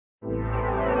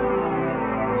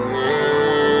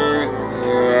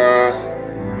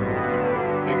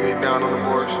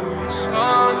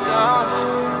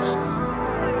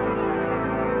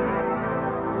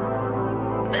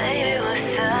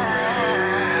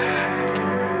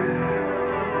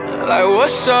Like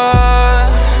what's up?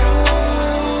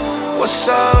 What's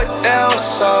up with that?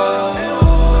 What's up?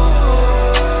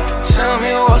 Tell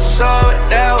me what's up with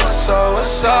that? What's up?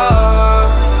 What's up?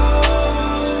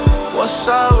 What's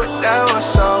up with that?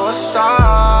 What's up? What's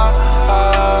up?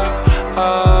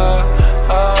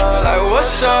 Like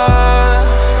what's up?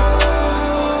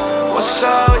 What's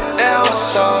up with that?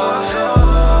 What's up?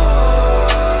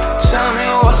 Tell me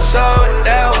what's up with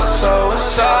that? What's up?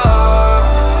 What's up?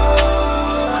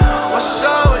 What's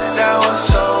up with that? What's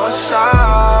up? What's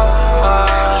up?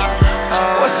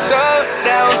 What's up with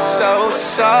that? What's up?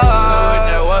 What's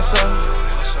up? What's up?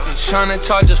 You tryna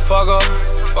talk, just fuck up.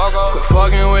 Quit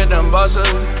fucking with them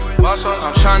busters.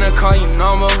 I'm tryna call you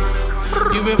normal.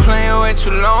 You been playing way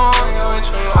too long.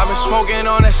 I've been smoking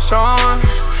on that strong.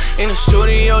 In the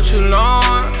studio too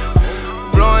long.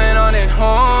 Blowing on that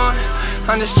horn.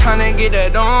 I'm just tryna get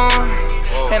that on.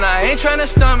 And I ain't tryna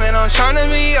stomach, I'm tryna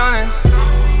be honest.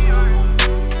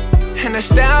 And the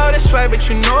style this way, but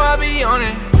you know I be on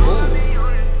it.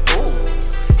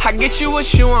 I get you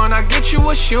what you want, I get you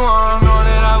what you want. Know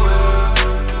that I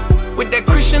will. With that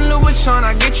Christian Louboutin,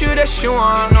 I get you that you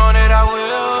want. Know that I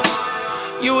will.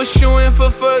 You was shooing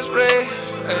for first place,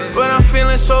 but I'm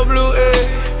feeling so blue,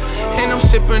 and I'm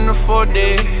sipping the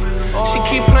 4-day. She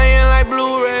keep playing like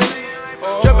Blu-ray.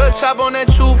 Drop a top on that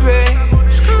toupee,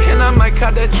 and I might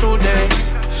cut that 2 days.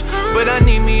 But I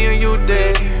need me a you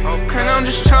day. And I'm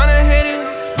just tryna hit it.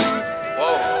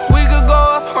 We could go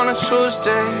up on a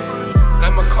Tuesday.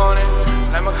 Let me call it.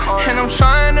 And I'm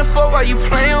trying to fuck while you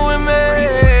playing with me.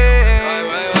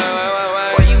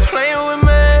 Why you playing with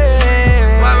me?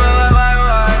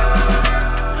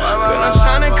 Girl, I'm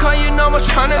tryna call you number,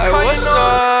 tryna call you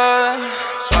number.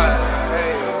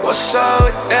 What's up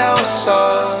with that? What's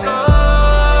up?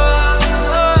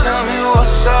 Tell me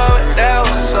what's up with that?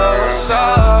 What's up? What's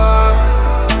up?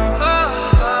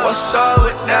 What's up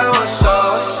with that? What's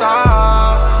up? What's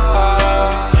up?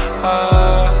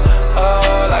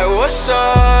 Like what's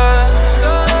up?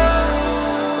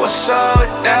 What's up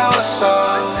with that? What's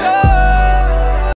up?